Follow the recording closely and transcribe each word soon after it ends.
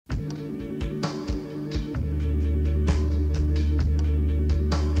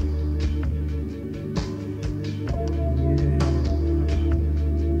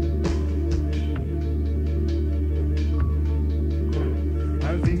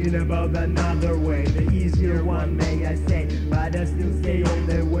thinking about another way, the easier one, may I say, but I still stay on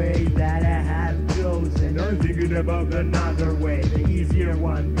the way that I have chosen. I'm thinking about another way, the easier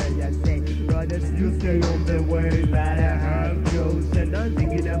one, may I say, but I still stay on the way that I have chosen. I'm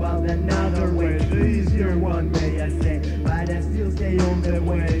thinking about another way, the easier one, may I say, but I still stay on the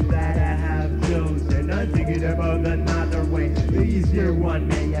way that I have chosen. I'm thinking about another way, the easier one,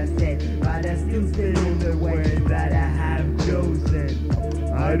 may I say, but I still stay on the way that I have chosen.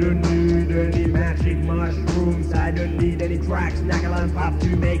 I don't need any magic mushrooms, I don't need any tracks, knuckle and pop to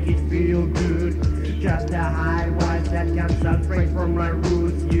make it feel good. Just a high voice that comes out straight from my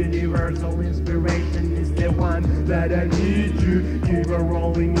roots. Universal inspiration is the one that I need to keep on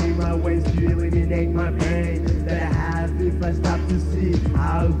rolling in my ways to eliminate my pain that I have if I stop to see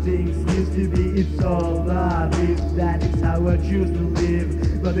how things used to be. It's all love, if that is how I choose to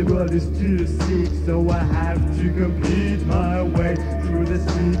live, but the world is too sick, so I have to complete my way through the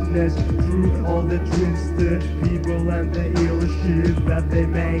sickness, through all the twisted people and the ill shit that they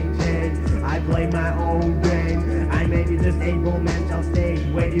maintain. I play my own game, I may be the stable mental state,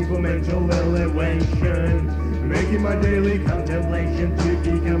 waiting for mental elevation, making my daily contemplation to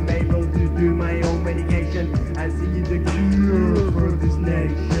become able to do my own medication and see the cure for this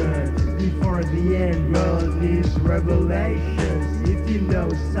nation. Before the end, world needs revelations. If you know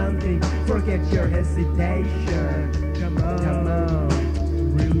something, forget your hesitation. Come on,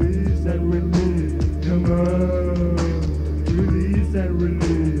 release and release. Come on, release and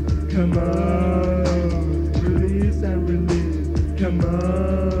release. Come on, release and release. Come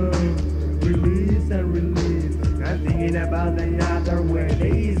on, release and release. I'm thinking about another way,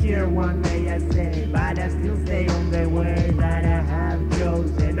 the easier one, may I say, but I still stay on the way that I have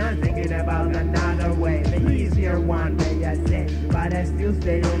chosen. I'm thinking about another way, the easier one, may I say, but I still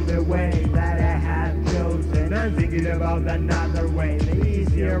stay on the way that I have chosen. I'm thinking about another way, the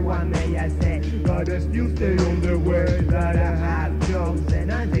easier one, may I say, but I still stay on the way that I have chosen.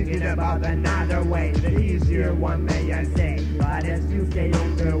 I'm thinking about another way, the easier one, may I say, but I still stay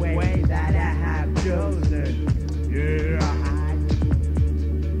on the way